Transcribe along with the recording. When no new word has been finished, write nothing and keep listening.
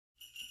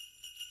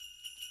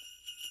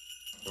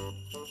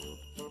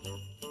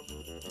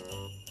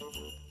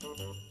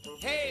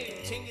Hey,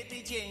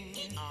 jingity jing,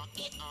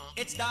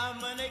 it's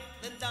Dominic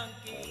the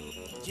donkey.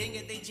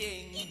 Jingity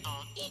jing,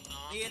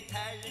 the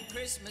Italian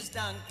Christmas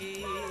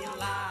donkey.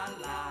 La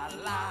la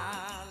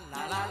la,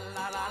 la la la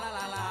la la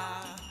la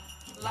la,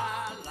 la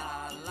la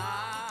la,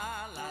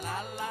 la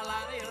la la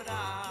la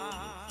da.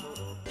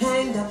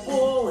 Hang that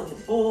ball and the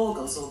ball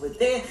goes over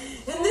there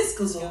and this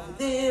goes over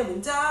there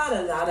and da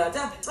da da da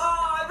da.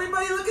 Oh,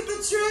 everybody look at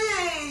the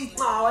tree!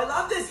 Oh, I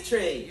love this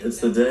tree. It's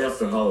the day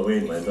after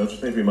Halloween, man. Don't you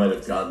think we might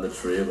have gotten the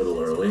tree a little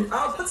early?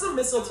 I'll put some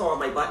mistletoe on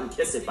my butt and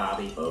kiss it,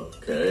 Bobby.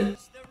 Okay.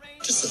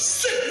 Just a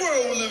sick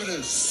world we're living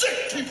in.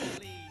 Sick people.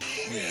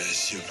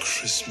 Where's your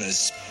Christmas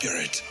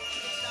spirit?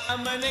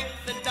 Dominic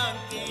the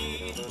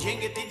donkey,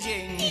 jingity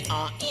jing.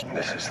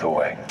 This is the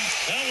way.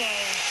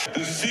 Hello.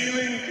 The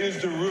ceiling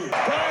is the roof.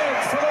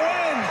 Bryant for the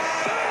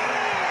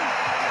win.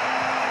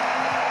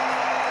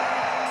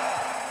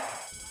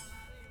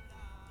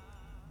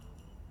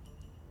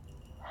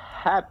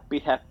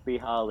 Happy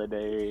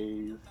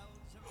holidays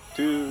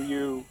to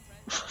you.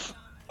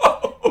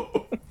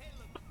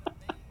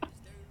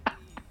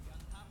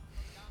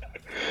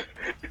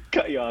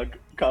 Cut you on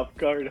cop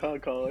card, huh,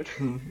 Colin?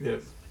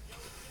 Yes.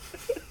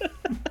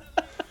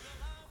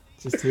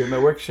 Just here at my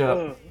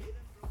workshop.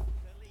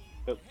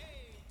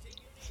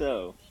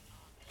 So,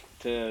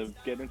 to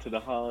get into the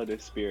holiday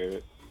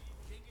spirit,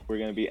 we're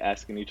going to be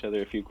asking each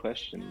other a few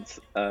questions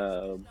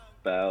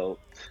about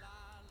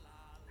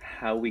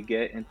how we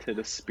get into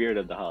the spirit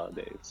of the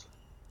holidays.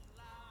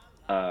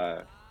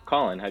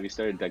 Colin, have you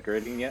started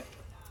decorating yet?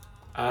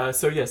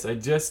 So yes, I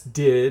just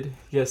did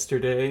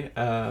yesterday.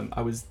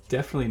 I was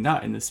definitely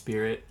not in the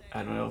spirit.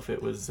 I don't know if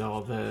it was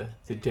all the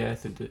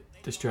death and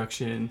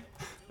destruction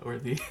or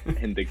the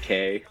And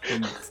decay.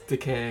 and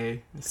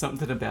decay.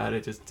 Something about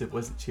it just it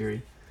wasn't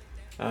cheery.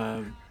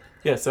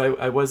 Yeah, so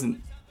I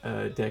wasn't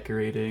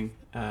decorating.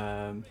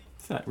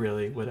 It's not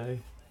really what I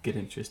get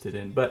interested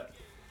in. But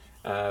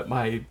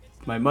my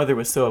mother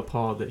was so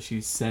appalled that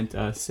she sent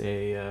us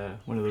a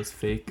one of those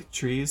fake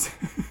trees.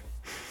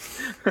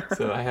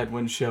 So I had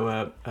one show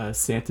up.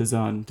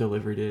 Santazon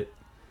delivered it,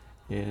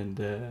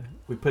 and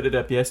we put it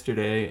up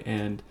yesterday.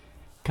 And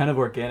kind of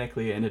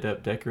organically ended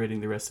up decorating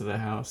the rest of the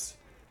house,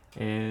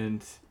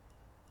 and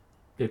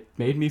it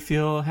made me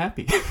feel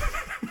happy.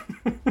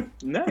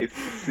 Nice.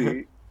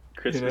 See,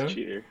 Christmas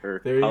You know? cheer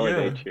or There you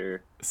holiday go.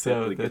 cheer So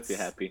definitely gets you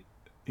that's- happy.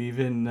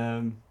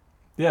 Even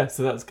yeah,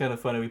 so that was kind of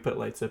funny. We put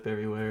lights up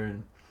everywhere,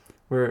 and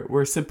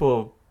we're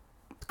simple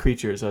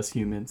creatures, us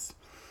humans.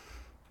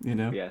 You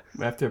know. Yes.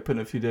 After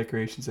putting a few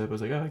decorations up, I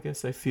was like, oh, I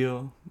guess I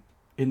feel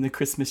in the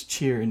Christmas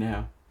cheer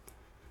now.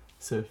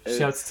 So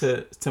shouts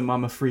to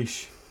Mama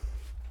Freesh.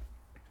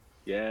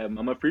 Yeah,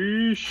 Mama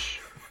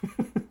Fish.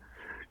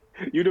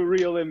 You the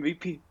real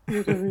MVP.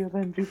 You're the real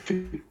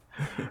MVP.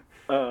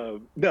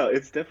 No,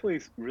 it's definitely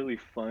really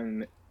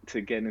fun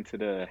to get into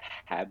the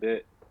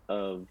habit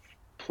of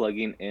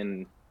plugging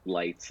in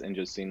lights and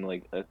just seeing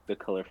like the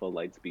colorful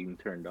lights being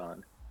turned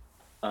on.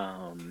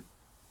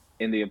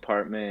 In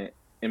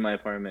my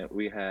apartment,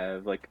 we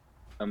have like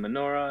a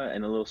menorah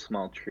and a little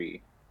small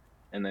tree,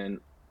 and then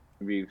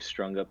we've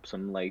strung up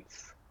some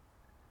lights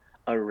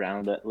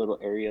around that little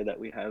area that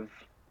we have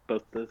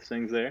both those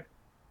things there.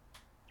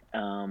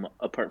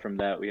 Apart from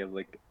that, we have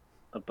like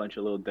a bunch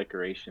of little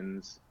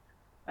decorations.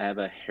 I have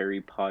a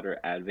Harry Potter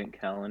advent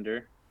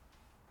calendar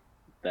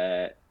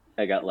that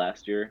I got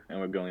last year, and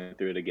we're going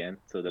through it again,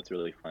 so that's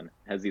really fun.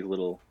 It has these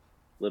little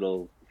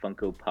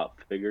Funko Pop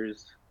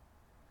figures,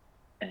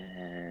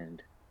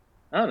 and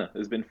I don't know.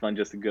 It's been fun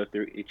just to go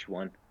through each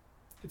one.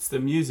 It's the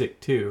music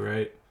too,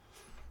 right?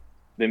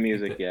 The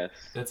music, that-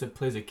 yes,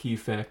 Plays a key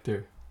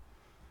factor.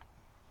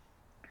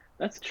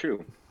 that's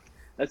true.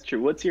 That's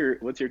true. What's your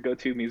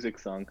go-to music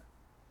song?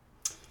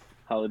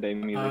 Holiday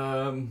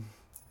music.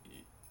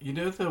 You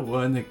know the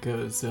one that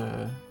goes,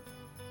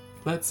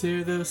 let's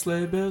hear those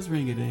sleigh bells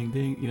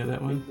ring-a-ding-ding. You know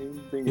that one?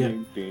 Ding, ding, Yeah.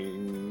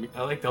 ding, ding.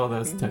 I like all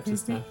those types of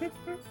stuff.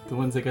 The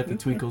ones that got the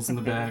twinkles in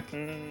the back.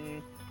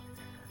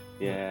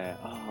 Yeah.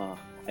 Oh,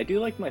 I do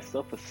like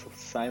myself a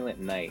Silent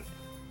Night.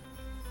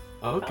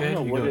 Oh, I okay, don't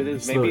know you what go, it you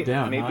is. slow Maybe, it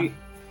down, maybe,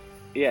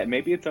 yeah,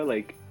 maybe it's our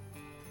like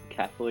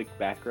Catholic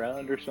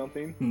background or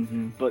something.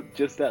 Mm-hmm. But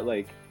just that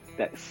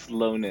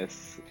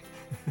slowness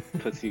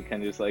puts you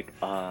kind of just like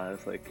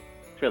it's like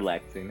it's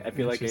relaxing. I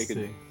feel like I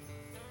could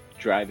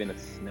drive in a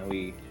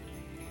snowy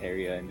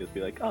area and just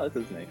be like, oh,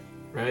 this is nice.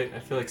 Right? I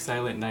feel like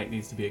Silent Night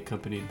needs to be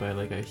accompanied by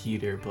like a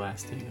heater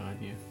blasting on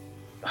you.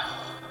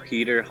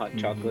 Heater, hot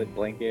chocolate,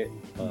 blanket.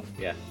 Oh,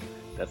 yeah,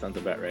 that sounds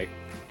about right.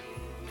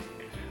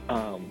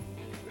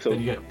 So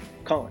Then you got,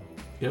 Colin.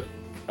 yep.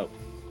 Oh,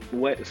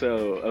 what?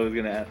 So I was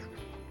gonna ask,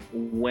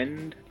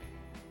 when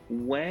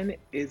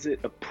is it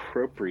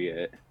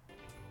appropriate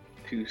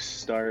to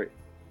start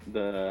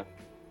the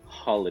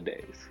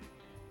holidays?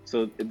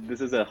 So this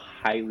is a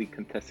highly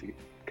contested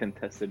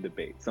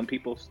debate. Some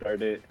people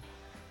start it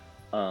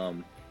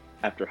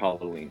after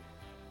Halloween.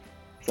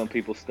 Some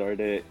people start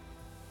it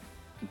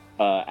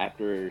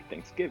after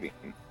Thanksgiving,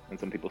 and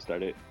some people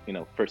start it,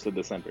 1st of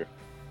December.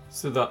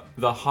 So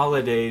the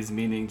holidays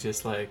meaning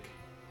just like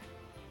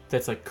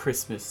that's like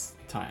Christmas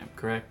time,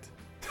 correct?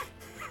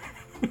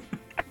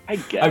 I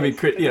guess. I mean,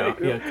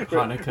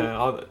 Hanukkah,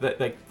 all that,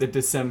 like the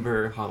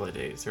December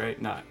holidays, right?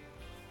 Not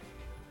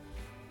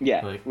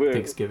Yeah, like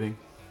Thanksgiving.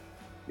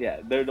 Yeah,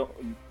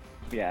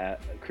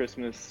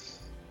 Christmas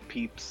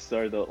peeps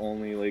are the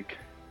only like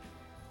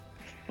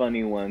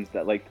funny ones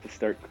that like to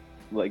start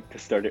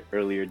it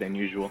earlier than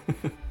usual.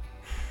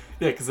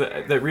 Yeah, because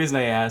the reason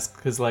I ask,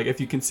 because like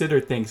if you consider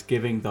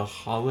Thanksgiving the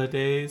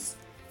holidays,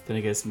 then I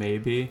guess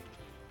maybe,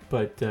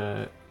 but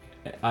I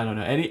don't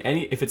know.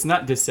 Any if it's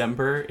not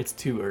December, it's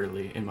too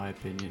early in my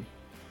opinion.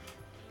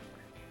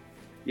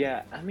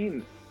 Yeah, I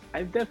mean,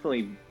 I've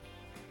definitely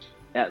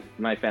at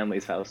my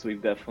family's house,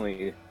 we've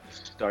definitely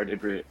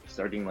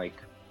starting like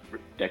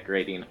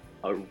decorating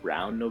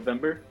around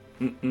November.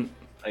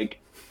 Like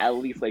at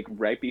least like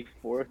right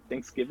before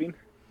Thanksgiving.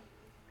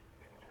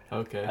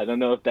 Okay. I don't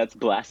know if that's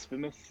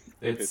blasphemous.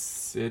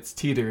 It's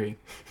teetering.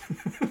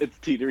 It's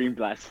teetering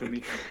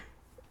blasphemy.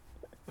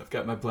 I've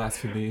got my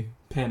blasphemy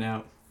pen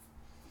out.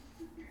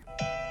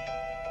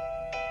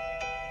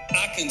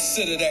 I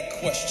consider that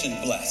question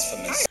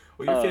blasphemous.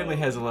 Well, your family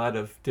has a lot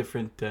of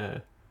different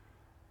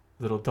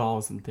little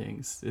dolls and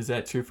things. Is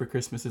that true for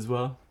Christmas as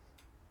well?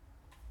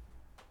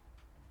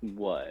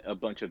 What? A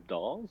bunch of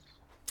dolls?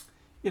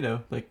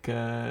 Like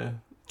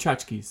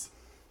tchotchkes.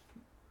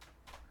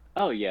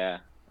 Oh yeah.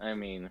 I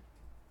mean,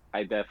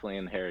 I definitely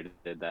inherited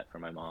that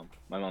from my mom.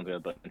 My mom's got a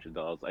bunch of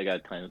dolls. I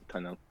got a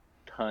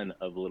ton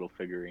of little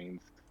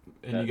figurines.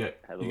 And you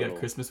got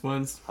Christmas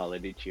ones?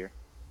 Holiday cheer.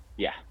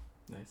 Yeah.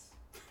 Nice.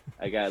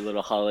 I got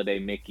little holiday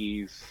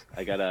Mickeys.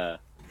 I got a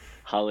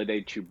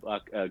holiday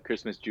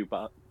Christmas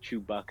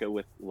Chewbacca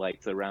with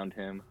lights around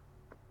him.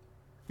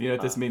 You know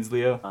what this means,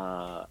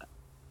 Leo?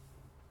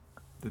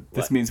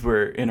 This means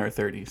we're in our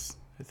 30s,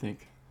 I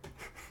think.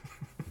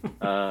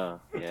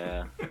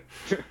 Yeah.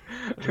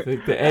 I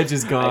think the edge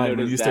is gone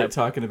when you start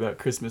talking about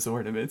Christmas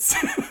ornaments.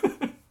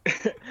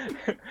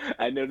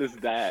 I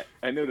noticed that.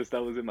 I noticed I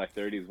was in my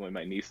 30s when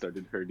my knee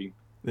started hurting.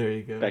 There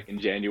you go. Back in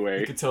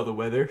January. You could tell the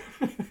weather.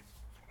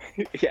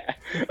 Yeah.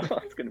 Oh,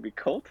 it's gonna be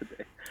cold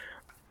today.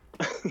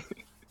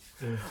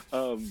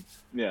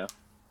 Yeah.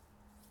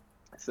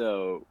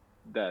 So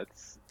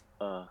that's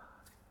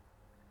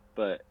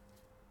but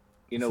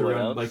what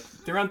else? Like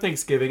around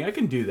Thanksgiving, I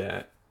can do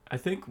that. I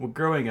think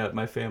growing up,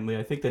 my family,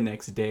 I think the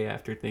next day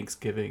after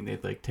Thanksgiving,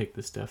 they'd like take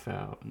the stuff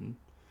out and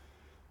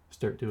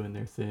start doing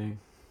their thing.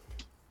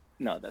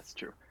 No, that's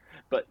true.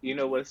 But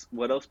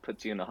what else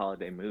puts you in a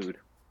holiday mood?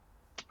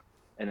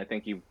 And I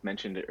think you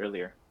mentioned it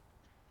earlier.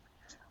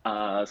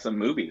 Some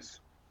movies.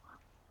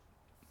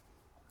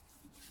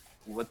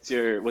 What's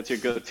your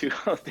go-to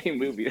holiday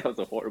movie? That was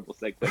a horrible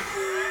segue.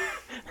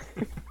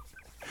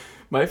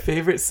 My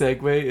favorite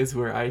segue is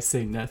where I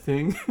say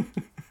nothing.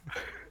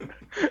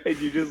 And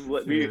you just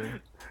let me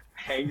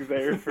hang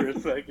there for a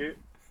second.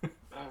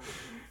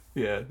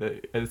 Yeah,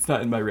 it's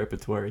not in my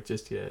repertoire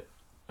just yet.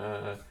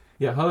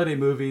 Holiday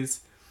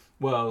movies.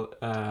 Well,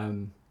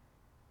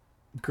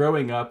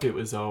 growing up, it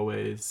was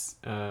always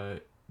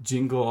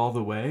Jingle All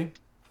the Way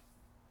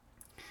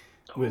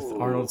with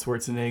Arnold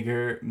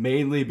Schwarzenegger,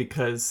 mainly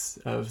because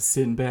of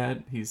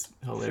Sinbad. He's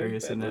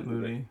hilarious in that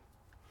movie.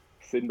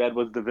 Sinbad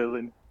was the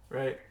villain.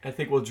 Right. I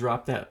think we'll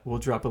drop that. We'll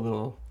drop a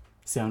little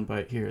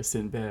soundbite here of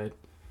Sinbad,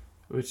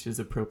 which is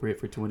appropriate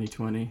for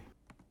 2020.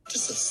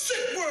 Just a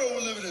sick world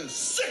we live in.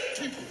 Sick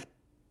people.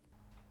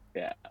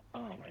 Yeah.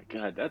 Oh my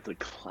God, that's a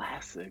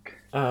classic.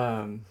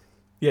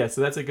 Yeah,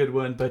 so that's a good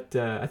one. But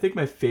I think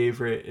my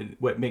favorite, and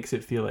what makes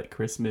it feel like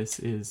Christmas,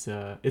 is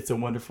 "It's a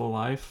Wonderful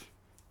Life."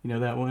 You know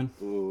that one?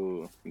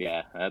 Ooh,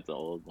 yeah, that's an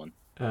old one.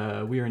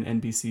 We are an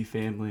NBC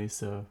family,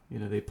 so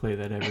they play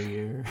that every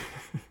year.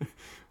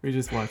 We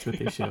just watch what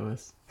they show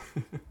us.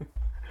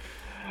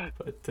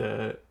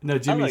 But no,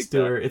 Jimmy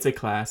Stewart, it's a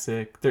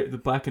classic. The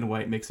black and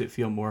white makes it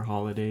feel more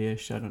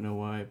holiday-ish. I don't know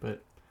why,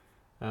 but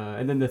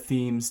and then the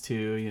themes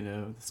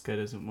too. This guy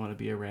doesn't want to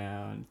be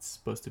around. It's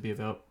supposed to be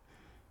about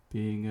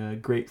being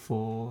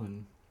grateful,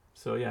 and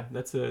so yeah,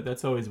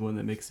 that's always one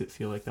that makes it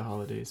feel like the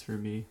holidays for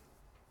me.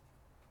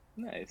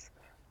 Nice,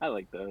 I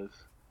like those.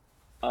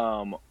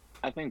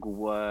 I think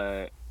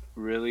what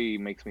really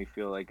makes me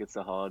feel like it's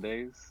the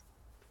holidays,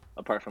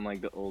 apart from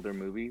like the older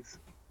movies,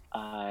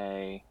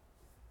 I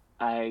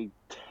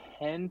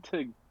tend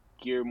to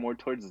gear more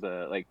towards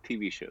the like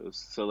TV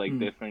shows, so like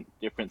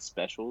different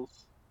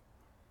specials,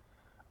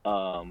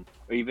 or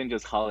even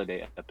just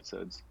holiday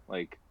episodes.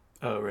 Like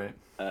right,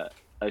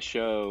 a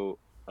show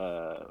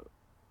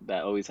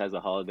that always has a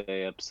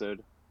holiday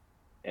episode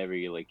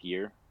every like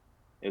year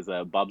is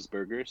Bob's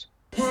Burgers.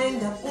 Hang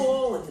that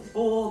ball, and the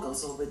ball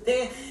goes over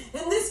there,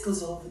 and this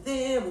goes over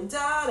there, and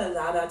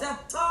da-da-da-da-da.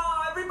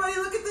 Oh, everybody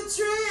look at the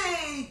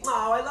tree!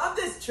 Oh, I love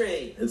this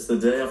tree. It's the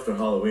day after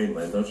Halloween,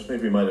 man. Don't you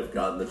think we might have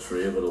gotten the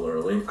tree a little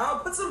early? I'll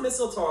put some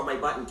mistletoe on my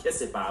butt and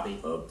kiss it, Bobby.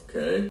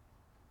 Okay.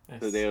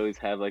 So they always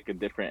have like a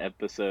different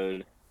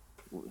episode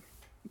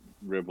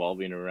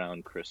revolving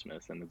around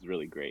Christmas, and it's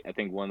really great. I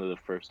think one of the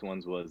first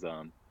ones was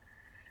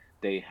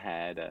they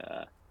had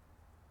a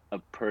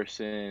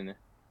person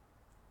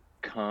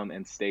come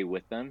and stay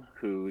with them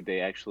who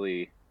they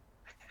actually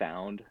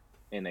found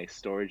in a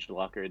storage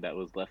locker that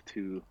was left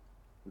to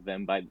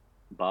them by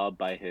Bob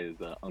by his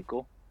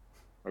uncle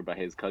or by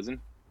his cousin.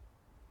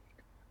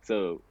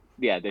 So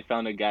yeah, they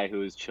found a guy who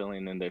was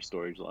chilling in their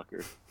storage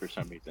locker for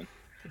some reason.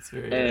 It's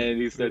very,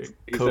 And he very starts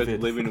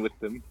COVID. living with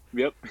them.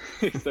 Yep.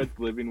 He starts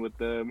living with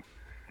them,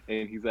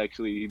 and he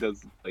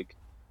does like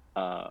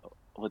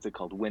what's it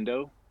called? The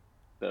window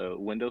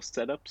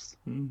setups.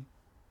 Mm.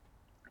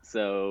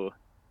 So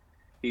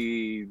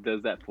he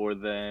does that for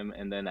them,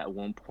 and then at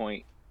one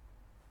point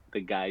the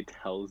guy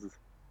tells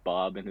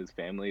Bob and his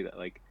family that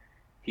like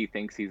he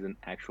thinks he's an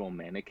actual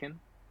mannequin.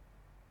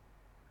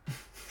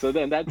 So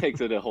then that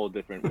takes it a whole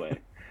different way.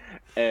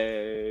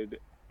 And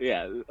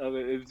yeah,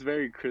 it's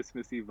very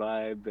Christmassy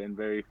vibe and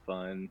very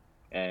fun.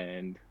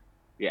 And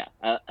yeah,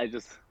 I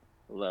just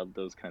love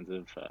those kinds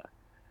of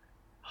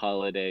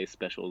holiday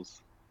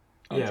specials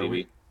on Yeah,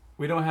 TV.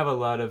 we don't have a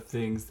lot of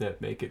things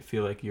that make it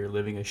feel like you're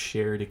living a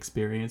shared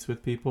experience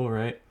with people,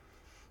 right?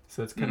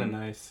 So it's kind of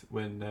nice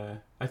when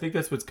I think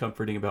that's what's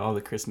comforting about all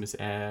the Christmas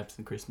apps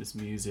and Christmas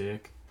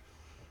music.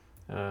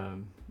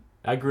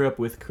 I grew up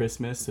with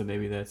Christmas, so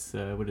maybe that's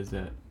what is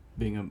that?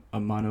 Being a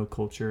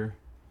monoculture.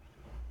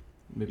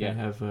 Maybe I Yeah.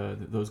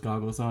 have those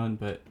goggles on,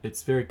 but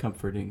it's very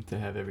comforting to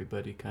have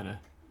everybody kind of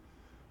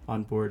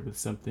on board with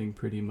something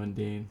pretty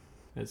mundane,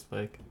 as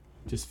like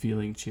just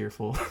feeling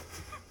cheerful.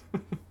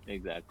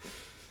 Exactly.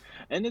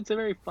 And it's a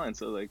very fun.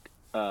 So like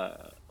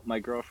my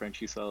girlfriend,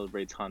 she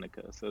celebrates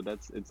Hanukkah, so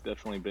it's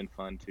definitely been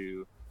fun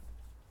to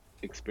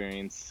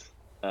experience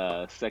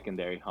a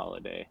secondary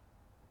holiday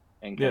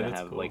and Yeah, kind of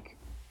that's have cool. like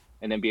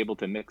and then be able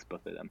to mix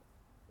both of them.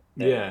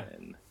 Yeah.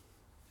 And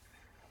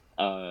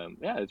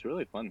yeah, it's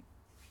really fun.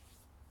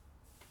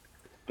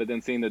 But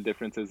then seeing the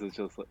differences is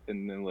just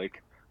and then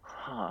like,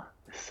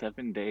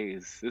 7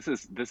 days.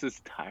 This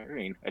is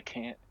tiring. I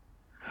can't.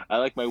 I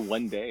like my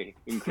one day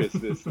in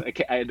Christmas.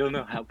 I don't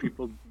know how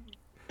people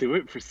do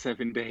it for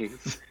 7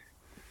 days.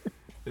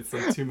 It's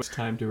like too much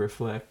time to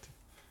reflect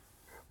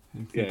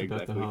and think Yeah, about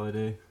the exactly.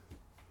 holiday.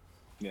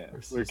 Yeah,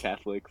 Versus- we're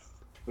Catholics.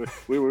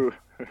 We were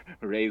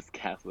raised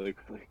Catholic.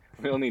 Like,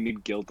 we only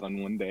need guilt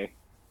on one day.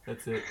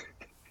 That's it.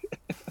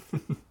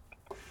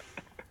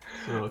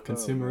 So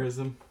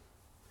consumerism.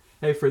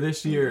 Hey, for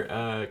this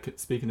year,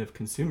 speaking of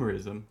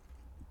consumerism,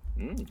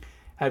 Mm.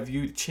 have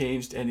you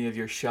changed any of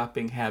your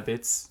shopping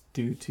habits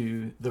due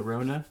to the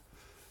Rona?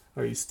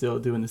 Are you still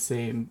doing the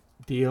same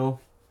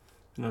deal?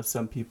 I know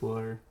some people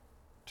are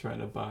trying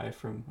to buy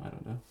from, I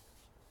don't know,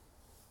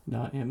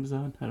 not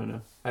Amazon. I don't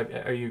know.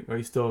 Are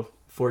you still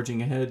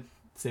forging ahead?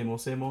 Same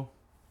old, same old.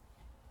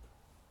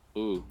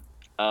 Ooh,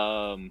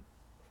 I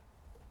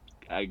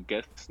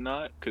guess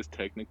not, because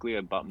technically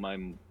I bought my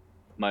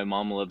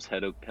mom loves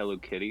Hello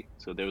Kitty,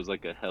 so there was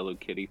like a Hello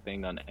Kitty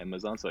thing on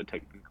Amazon, so I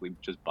technically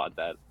just bought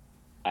that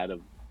out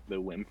of the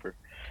whim for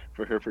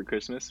her for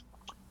Christmas.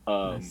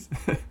 Nice.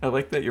 I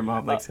like that your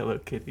mom likes Hello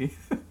Kitty.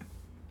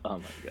 Oh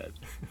my god,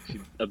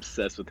 she's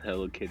obsessed with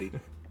Hello Kitty.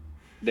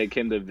 They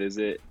came to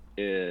visit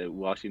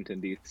Washington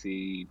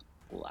D.C.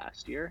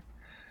 last year,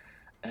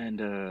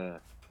 and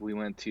we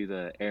went to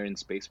the Air and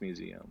Space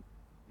Museum.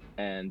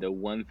 And the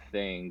one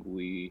thing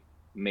we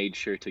made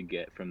sure to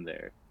get from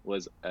there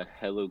was a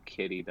Hello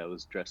Kitty that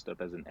was dressed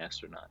up as an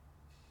astronaut.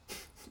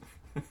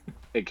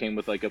 It came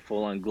with like a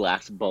full-on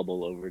glass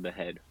bubble over the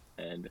head,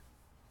 and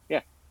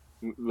yeah,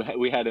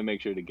 we had to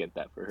make sure to get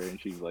that for her, and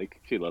she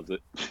loves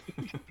it.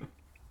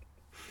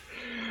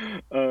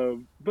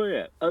 But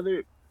yeah,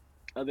 other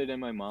than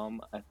my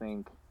mom, I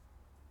think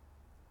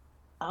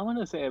I want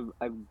to say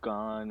I've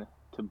gone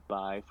to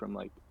buy from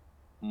like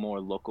more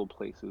local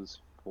places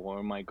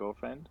for my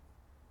girlfriend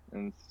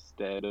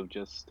instead of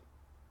just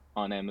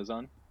on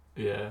Amazon.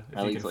 Yeah, if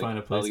At you least can like find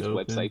a at place least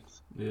open.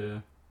 websites. Yeah.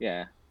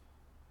 Yeah.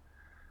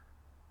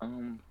 I've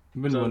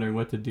been So- wondering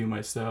what to do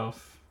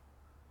myself.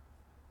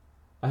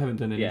 I haven't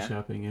done any Yeah.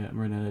 shopping yet. I'm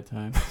running out of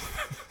time.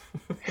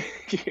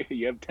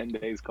 You have 10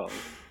 days called.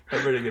 I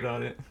better get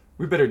on it.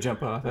 We better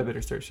jump off. I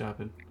better start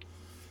shopping.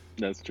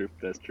 That's true.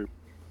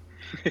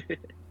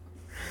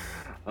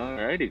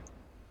 Alrighty.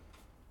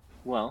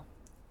 Well,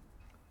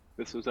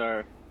 this was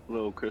our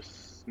little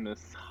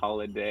Christmas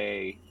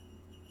holiday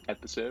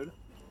episode.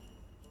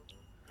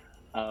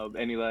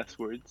 Any last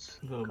words,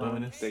 A little Colin,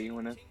 bonus. that you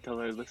want to tell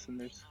our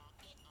listeners?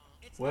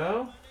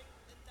 Well,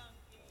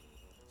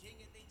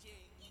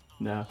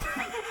 no.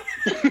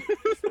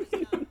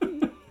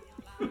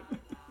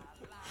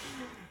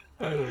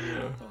 I don't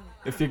know.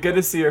 If you're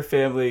gonna see your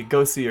family,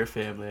 go see your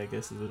family, I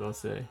guess is what I'll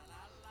say.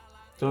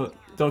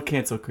 Don't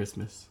cancel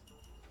Christmas.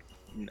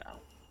 No.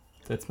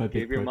 That's my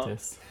big Give your mom-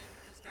 protest.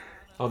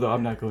 Although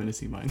I'm not going to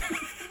see mine.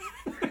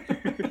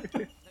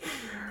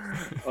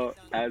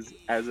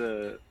 As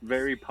a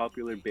very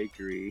popular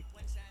bakery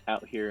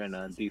out here in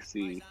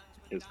DC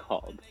is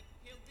called,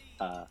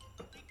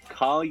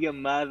 call your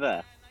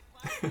mother.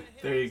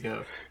 There you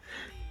go.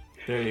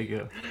 There you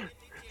go.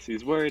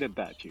 She's worried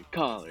about you.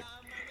 Call her.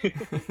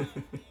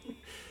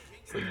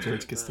 It's like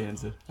George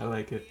Costanza. I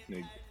like it.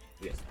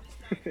 Yeah.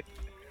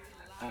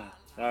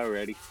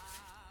 Alrighty.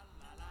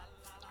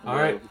 All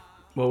right.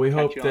 Well, we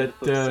hope Catch you on the that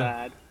flip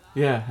side.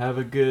 yeah, have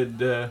a good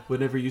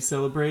whenever you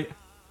celebrate.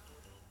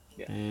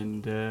 Yeah.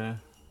 And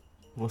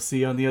we'll see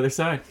you on the other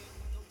side.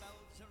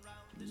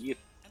 Yep.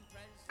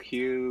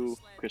 Cue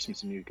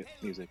Christmas music.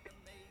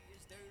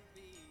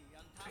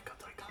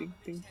 Ding,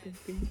 ding, ding,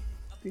 ding.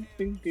 Ding,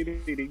 ding,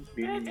 ding, ding,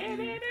 ding,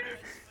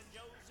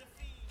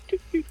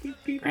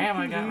 ding.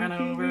 Grandma got run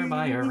over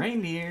by a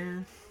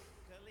reindeer.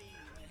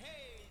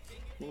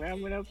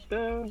 Ramming up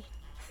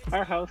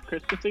our house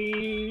Christmas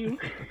Eve.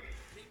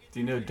 Do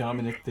you know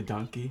Dominic the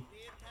Donkey?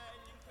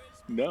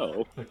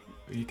 No. Look,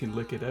 you can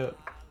look it up,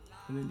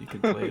 and then you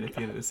can play it at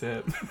the end of this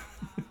app.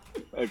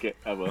 Okay,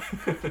 I will.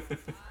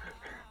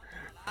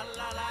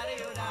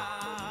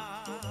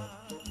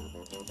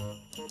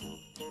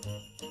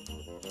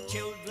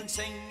 Children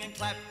sing and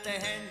clap their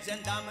hands,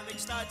 and Dominic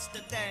starts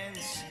to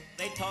dance.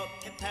 They talk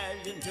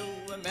Italian to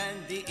him,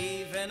 and he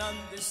even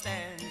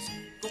understands.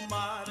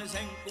 Kumaras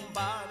and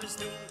kumbaras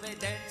do they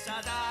dance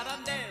ad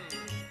arandel.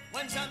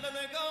 When Santa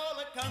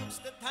Nicola comes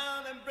to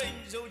town and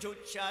brings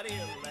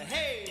Ujucharilla,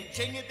 hey,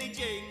 jingity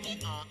jing,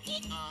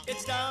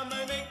 it's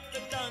Dominic the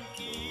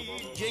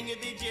donkey,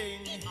 jingity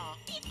jing,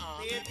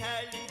 the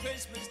Italian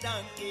Christmas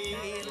donkey,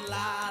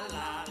 la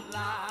la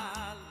la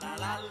la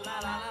la la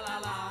la la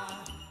la.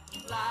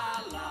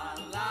 La la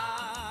la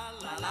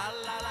la la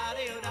la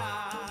la da.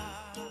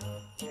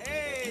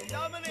 Hey,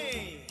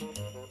 Dominic,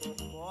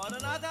 buona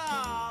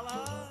Natale.